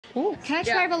Ooh, can I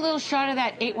try a little shot of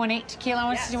that 818 tequila? I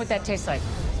want to see what that tastes like.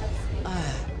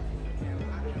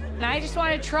 And I just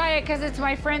want to try it because it's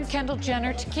my friend Kendall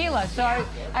Jenner tequila, so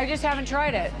I just haven't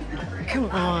tried it. Come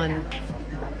on.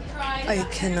 I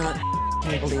cannot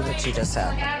believe what you just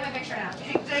said.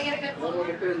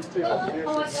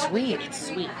 Sweet. It's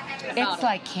sweet. It's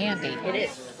like candy. It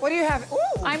is. What do you have?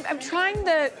 Ooh. I'm trying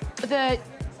the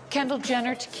Kendall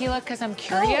Jenner tequila because I'm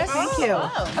curious. Oh, thank you.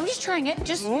 I'm just trying it.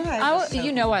 Just, Okay.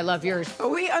 you know I love yours. Are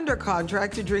we under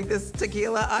contract to drink this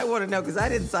tequila? I want to know because I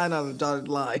didn't sign on the dotted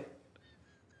line.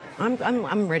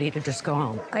 I'm ready to just go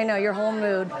home. I know, your whole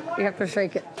mood. You have to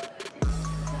shake it.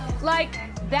 Like,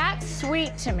 that's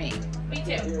sweet to me. Me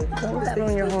too. Don't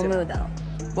ruin your whole mood, though.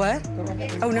 What?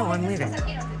 Oh, no, I'm leaving.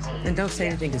 And don't say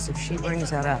anything, because if she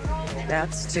brings that up,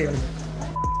 that's too...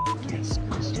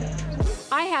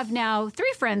 I have now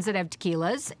 3 friends that have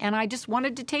tequilas, and I just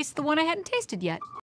wanted to taste the one I hadn't tasted yet.